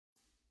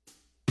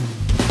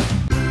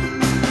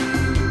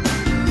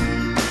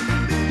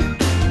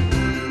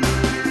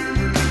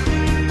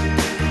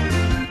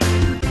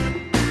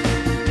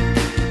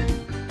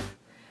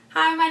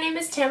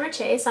Tamara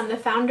Chace. I'm the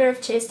founder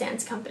of Chace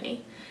Dance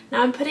Company.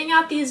 Now I'm putting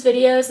out these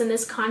videos and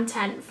this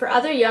content for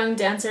other young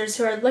dancers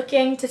who are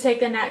looking to take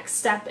the next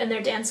step in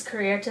their dance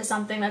career to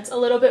something that's a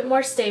little bit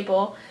more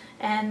stable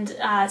and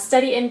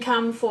steady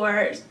income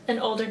for an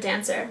older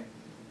dancer.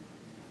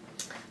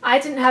 I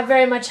didn't have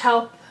very much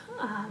help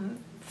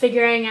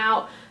figuring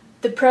out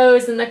the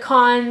pros and the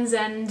cons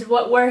and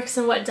what works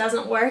and what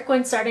doesn't work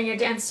when starting your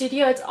dance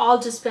studio. It's all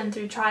just been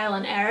through trial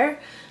and error.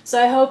 So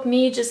I hope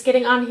me just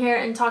getting on here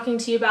and talking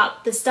to you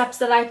about the steps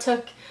that I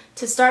took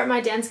to start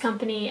my dance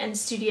company and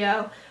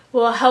studio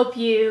will help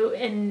you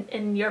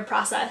in your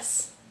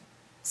process.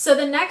 So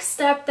the next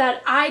step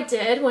that I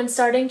did when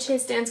starting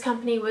Chace Dance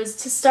Company was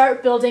to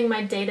start building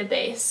my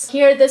database.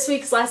 Here, this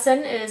week's lesson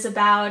is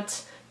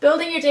about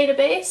building your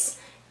database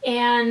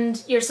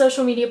and your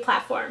social media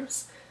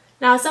platforms.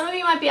 Now, some of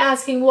you might be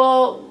asking,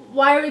 well,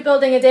 why are we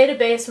building a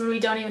database when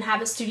we don't even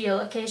have a studio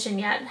location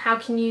yet? How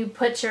can you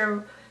put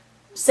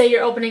say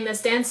you're opening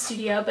this dance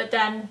studio, but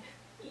then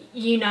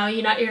you're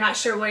not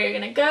sure where you're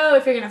gonna go,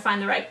 if you're gonna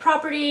find the right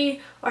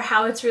property, or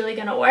how it's really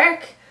gonna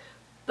work.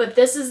 But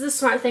this is the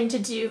smart thing to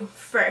do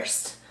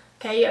first.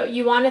 Okay,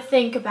 you want to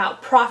think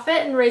about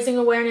profit and raising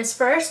awareness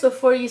first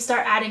before you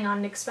start adding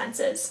on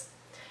expenses.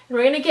 And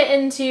we're gonna get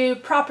into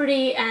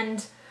property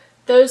and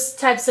those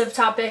types of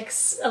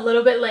topics a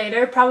little bit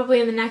later, probably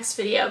in the next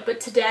video.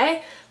 But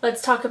today,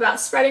 let's talk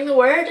about spreading the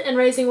word and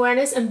raising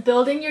awareness and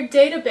building your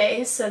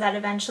database so that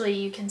eventually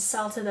you can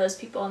sell to those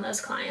people and those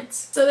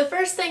clients. So the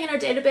first thing in our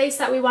database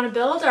that we want to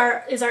build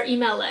is our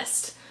email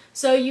list.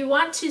 So you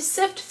want to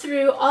sift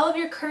through all of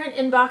your current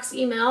inbox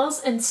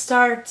emails and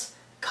start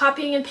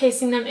copying and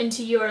pasting them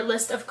into your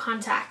list of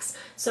contacts.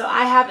 So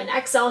I have an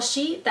Excel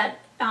sheet that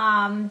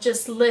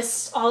just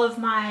lists all of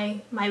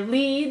my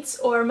leads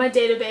or my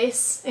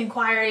database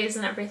inquiries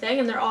and everything,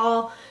 and they're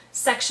all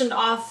sectioned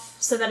off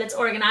so that it's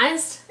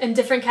organized in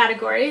different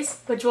categories,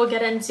 which we'll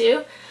get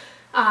into.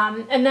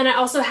 And then I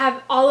also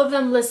have all of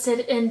them listed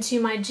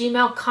into my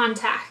Gmail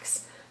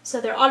contacts.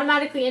 So they're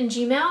automatically in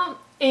Gmail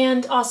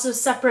and also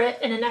separate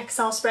in an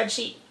Excel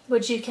spreadsheet,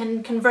 which you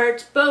can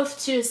convert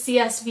both to a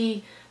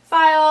CSV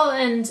file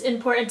and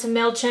import into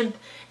MailChimp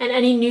and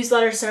any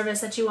newsletter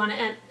service that you want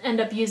to end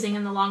up using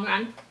in the long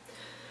run.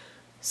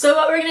 So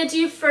what we're going to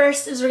do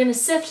first is we're going to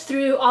sift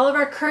through all of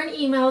our current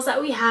emails that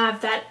we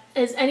have that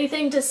is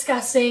anything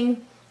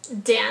discussing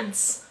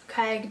dance,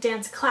 okay?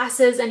 Dance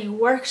classes, any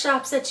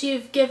workshops that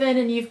you've given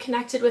and you've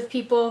connected with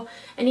people,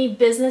 any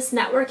business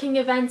networking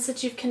events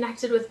that you've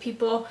connected with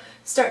people.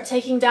 Start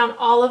taking down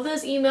all of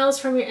those emails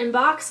from your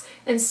inbox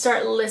and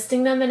start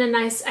listing them in a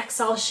nice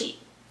Excel sheet.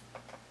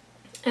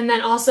 And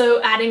then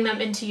also adding them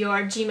into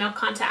your Gmail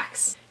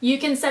contacts. You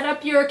can set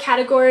up your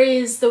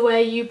categories the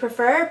way you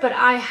prefer, but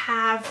I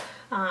have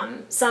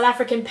South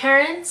African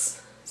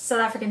parents, South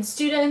African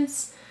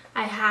students,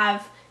 I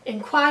have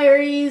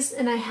inquiries,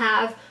 and I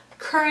have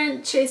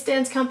current Chace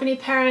Dance Company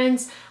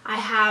parents. I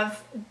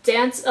have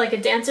a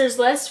dancer's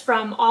list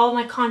from all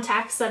my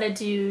contacts that I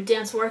do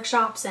dance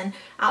workshops and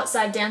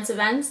outside dance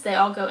events. They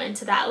all go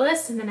into that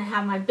list. And then I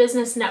have my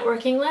business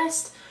networking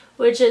list,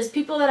 which is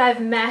people that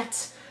I've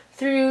met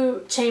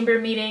through chamber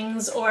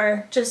meetings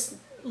or just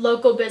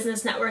local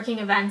business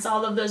networking events.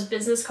 All of those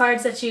business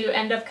cards that you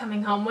end up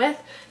coming home with,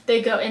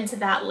 they go into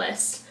that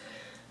list.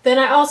 Then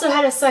I also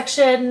had a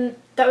section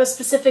that was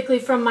specifically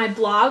from my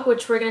blog,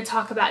 which we're going to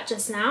talk about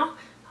just now.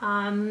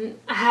 I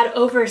had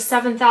over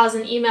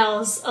 7,000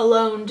 emails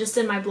alone just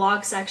in my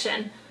blog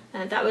section,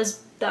 and that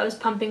was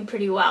pumping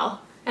pretty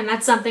well. And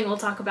that's something we'll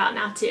talk about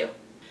now too.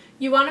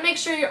 You want to make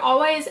sure you're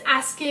always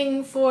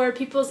asking for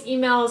people's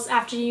emails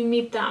after you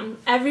meet them.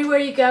 Everywhere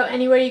you go,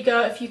 anywhere you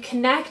go, if you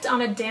connect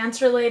on a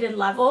dance-related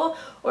level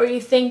or you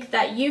think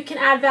that you can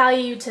add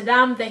value to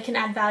them, they can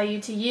add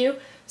value to you,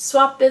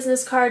 swap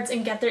business cards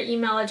and get their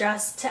email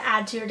address to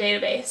add to your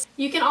database.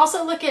 You can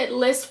also look at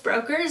list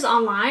brokers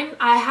online.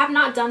 I have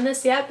not done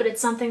this yet, but it's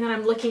something that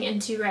I'm looking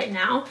into right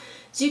now.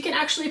 So you can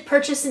actually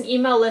purchase an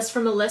email list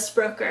from a list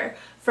broker,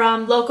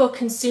 from local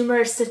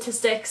consumer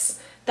statistics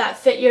that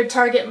fit your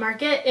target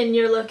market in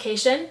your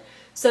location.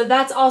 So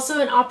that's also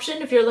an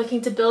option if you're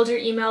looking to build your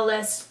email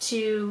list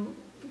to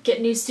get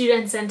new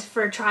students and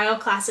for trial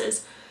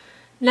classes.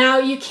 Now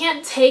you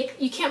can't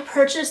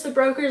purchase the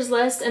broker's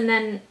list and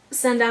then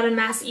send out a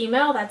mass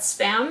email, that's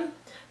spam,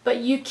 but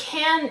you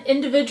can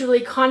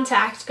individually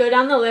go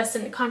down the list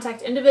and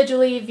contact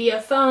individually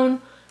via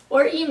phone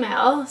or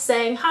email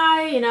saying,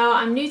 hi,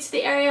 I'm new to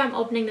the area, I'm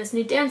opening this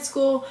new dance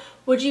school.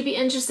 Would you be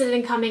interested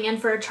in coming in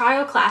for a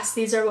trial class?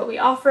 These are what we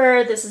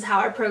offer. This is how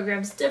our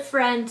program's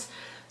different.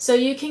 So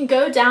you can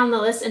go down the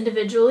list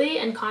individually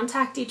and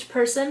contact each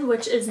person,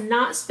 which is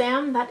not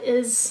spam. That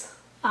is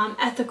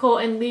ethical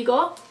and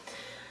legal.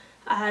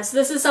 So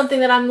this is something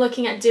that I'm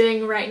looking at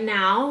doing right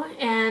now,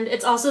 and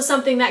it's also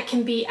something that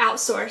can be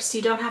outsourced.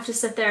 You don't have to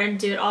sit there and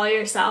do it all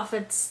yourself.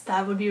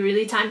 That would be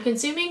really time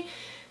consuming,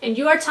 and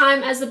your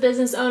time as the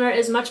business owner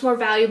is much more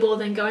valuable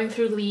than going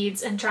through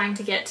leads and trying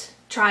to get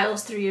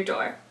trials through your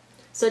door.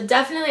 So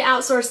definitely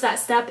outsource that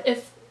step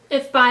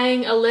if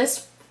buying a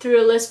list through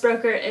a list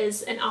broker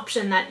is an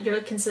option that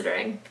you're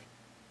considering.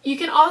 You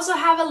can also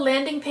have a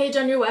landing page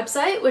on your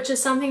website, which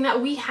is something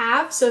that we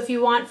have. So if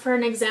you want, for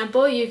an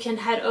example, you can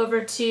head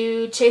over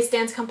to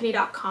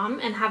chacedancecompany.com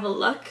and have a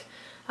look.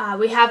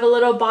 We have a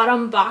little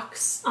bottom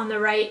box on the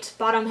right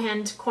bottom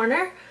hand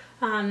corner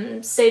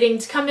stating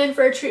to come in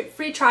for a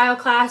free trial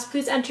class.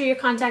 Please enter your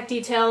contact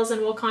details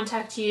and we'll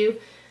contact you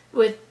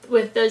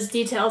with those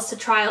details to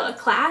trial a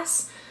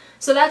class.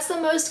 So that's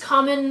the most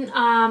common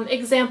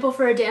example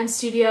for a dance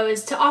studio,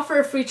 is to offer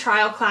a free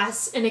trial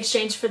class in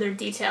exchange for their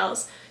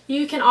details.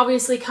 You can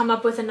obviously come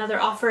up with another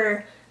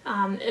offer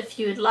if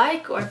you would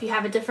like, or if you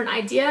have a different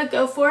idea,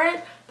 go for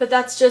it. But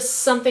that's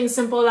just something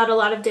simple that a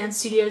lot of dance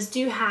studios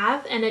do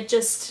have, and it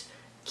just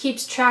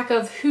keeps track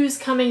of who's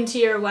coming to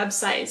your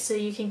website, so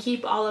you can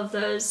keep all of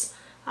those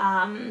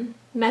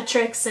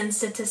metrics and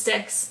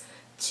statistics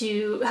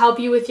to help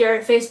you with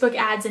your Facebook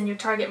ads and your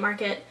target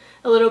market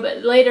a little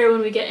bit later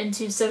when we get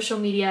into social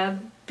media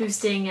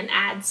boosting and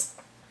ads.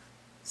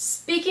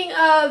 Speaking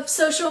of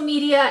social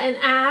media and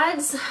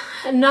ads,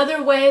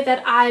 another way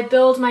that I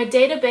build my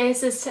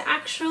database is to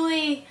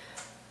actually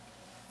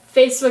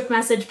Facebook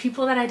message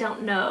people that I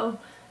don't know.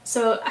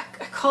 So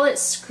I call it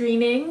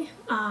screening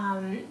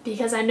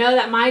because I know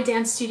that my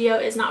dance studio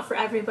is not for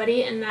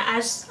everybody, and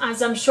as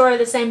I'm sure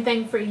the same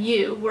thing for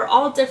you. We're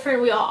all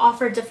different, we all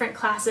offer different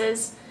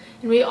classes,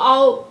 and we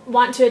all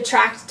want to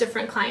attract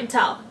different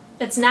clientele.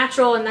 It's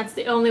natural, and that's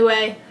the only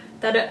way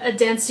that a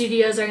dance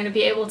studios are going to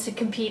be able to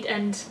compete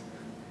and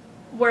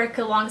work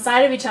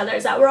alongside of each other,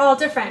 is that we're all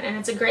different, and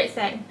it's a great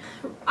thing.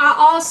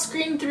 I'll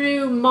screen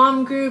through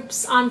mom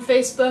groups on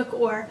Facebook,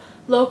 or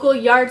local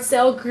yard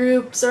sale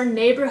groups, or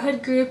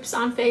neighborhood groups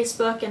on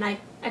Facebook, and I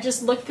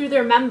just look through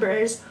their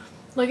members,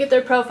 look at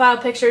their profile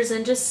pictures,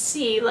 and just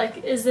see,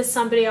 like, is this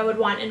somebody I would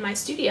want in my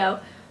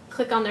studio?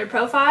 Click on their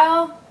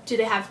profile. Do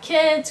they have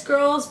kids,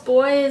 girls,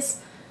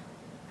 boys,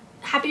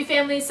 happy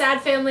family,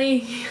 sad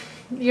family?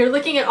 You're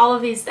looking at all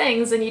of these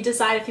things and you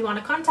decide if you want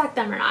to contact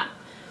them or not.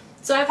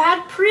 So I've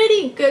had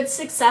pretty good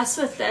success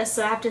with this,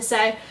 so I have to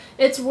say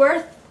it's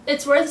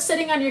worth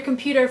sitting on your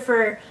computer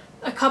for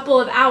a couple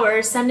of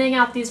hours sending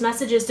out these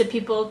messages to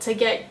people to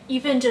get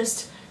even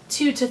just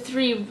 2 to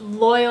 3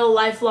 loyal,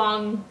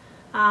 lifelong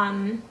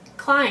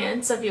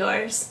clients of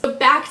yours. So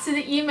back to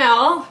the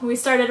email. We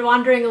started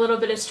wandering a little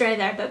bit astray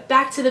there, but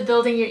back to the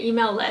building your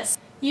email list.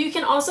 You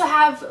can also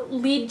have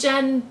lead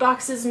gen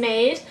boxes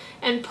made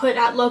and put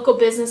at local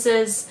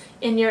businesses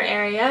in your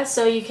area.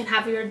 So you can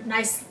have your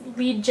nice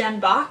lead gen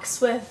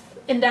box with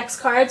index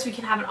cards. We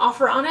can have an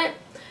offer on it.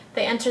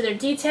 They enter their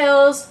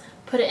details,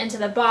 put it into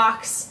the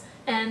box,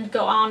 and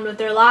go on with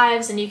their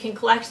lives, and you can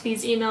collect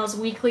these emails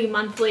weekly,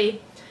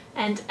 monthly,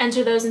 and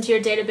enter those into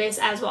your database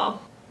as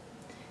well.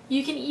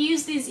 You can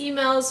use these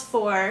emails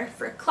for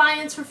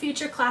clients for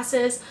future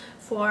classes,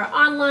 for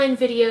online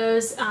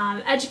videos,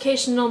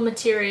 educational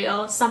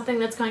material, something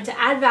that's going to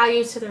add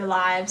value to their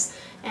lives,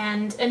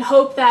 and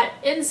hope that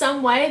in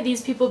some way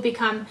these people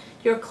become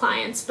your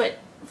clients. But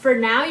for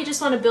now, you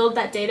just want to build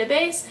that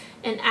database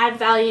and add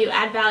value,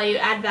 add value,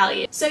 add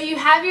value. So you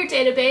have your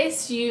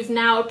database, you've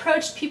now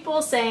approached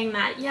people saying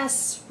that,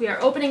 yes, we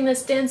are opening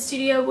this dance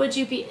studio, would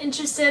you be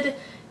interested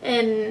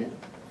in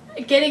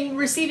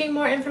receiving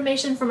more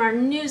information from our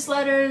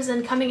newsletters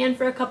and coming in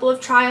for a couple of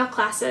trial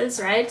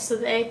classes, right? So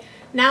they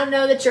now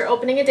know that you're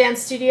opening a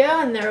dance studio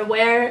and they're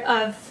aware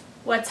of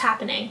what's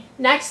happening.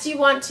 Next, you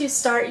want to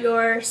start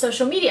your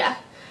social media.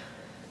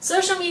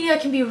 Social media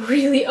can be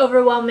really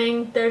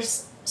overwhelming.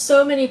 There's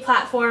so many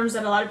platforms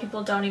that a lot of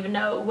people don't even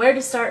know where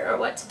to start or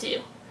what to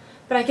do.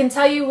 But I can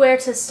tell you where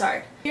to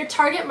start. Your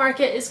target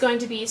market is going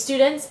to be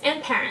students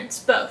and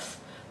parents,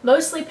 both.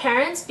 Mostly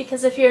parents,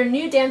 because if you're a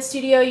new dance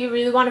studio, you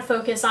really want to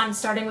focus on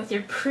starting with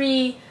your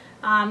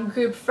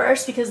group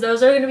first, because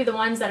those are going to be the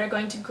ones that are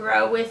going to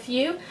grow with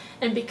you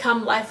and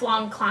become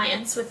lifelong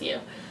clients with you.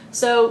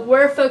 So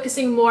we're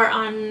focusing more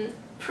on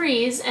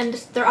pre's, and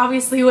they're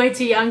obviously way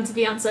too young to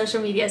be on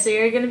social media, so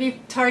you're going to be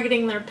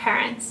targeting their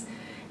parents.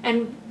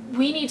 And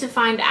we need to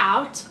find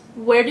out,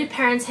 where do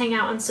parents hang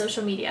out on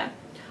social media?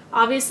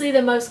 Obviously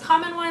the most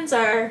common ones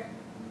are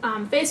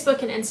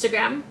Facebook and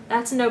Instagram.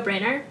 That's a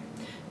no-brainer.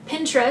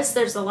 Pinterest,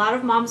 there's a lot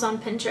of moms on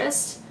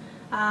Pinterest.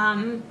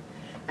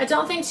 I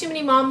don't think too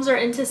many moms are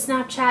into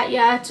Snapchat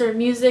yet, or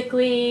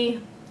Musical.ly.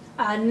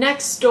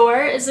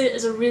 Nextdoor is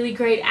a really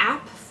great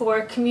app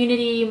for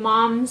community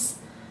moms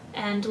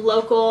and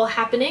local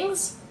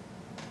happenings.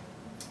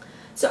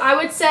 So I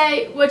would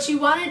say what you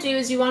want to do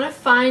is you want to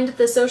find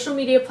the social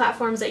media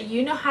platforms that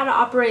you know how to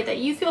operate, that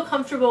you feel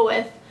comfortable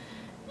with,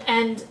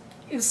 and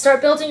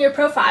start building your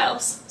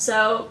profiles.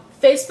 So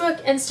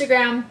Facebook,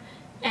 Instagram,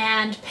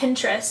 and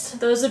Pinterest.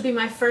 Those would be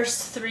my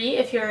first 3.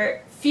 If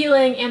you're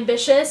feeling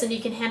ambitious and you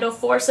can handle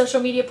 4 social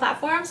media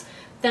platforms,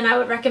 then I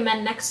would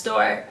recommend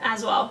Nextdoor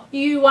as well.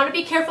 You want to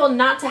be careful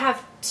not to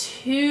have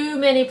too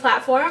many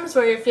platforms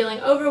where you're feeling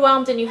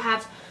overwhelmed and you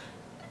have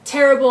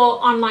terrible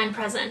online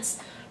presence.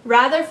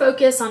 Rather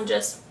focus on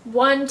just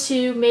 1,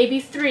 2, maybe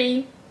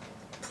 3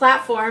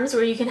 platforms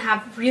where you can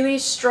have really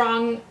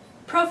strong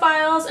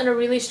profiles and a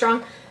really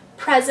strong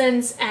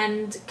presence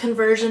and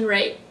conversion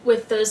rate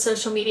with those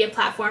social media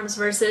platforms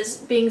versus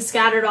being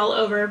scattered all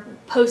over,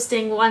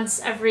 posting once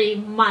every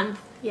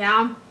month,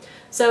 yeah?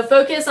 So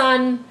focus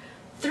on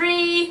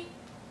 1,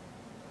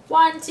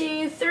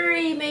 2,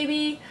 3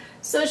 maybe,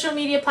 social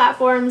media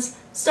platforms.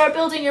 Start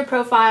building your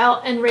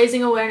profile and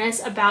raising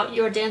awareness about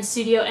your dance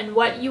studio and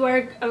what you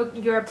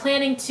are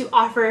planning to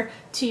offer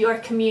to your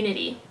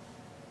community.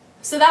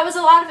 So that was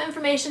a lot of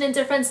information and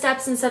different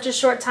steps in such a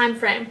short time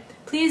frame.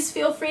 Please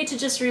feel free to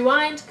just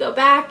rewind, go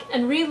back,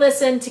 and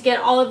re-listen to get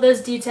all of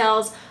those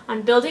details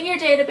on building your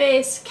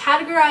database,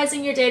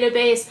 categorizing your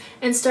database,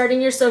 and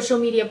starting your social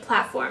media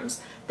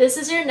platforms. This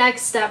is your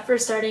next step for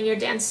starting your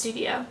dance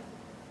studio.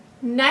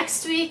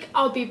 Next week,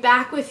 I'll be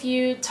back with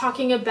you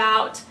talking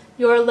about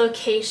your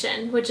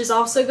location, which is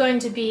also going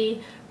to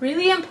be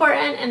really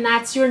important, and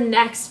that's your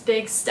next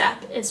big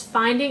step, is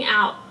finding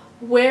out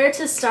where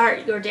to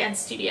start your dance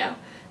studio.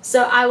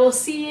 So I will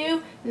see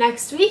you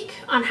next week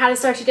on how to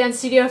start your dance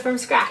studio from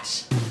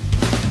scratch.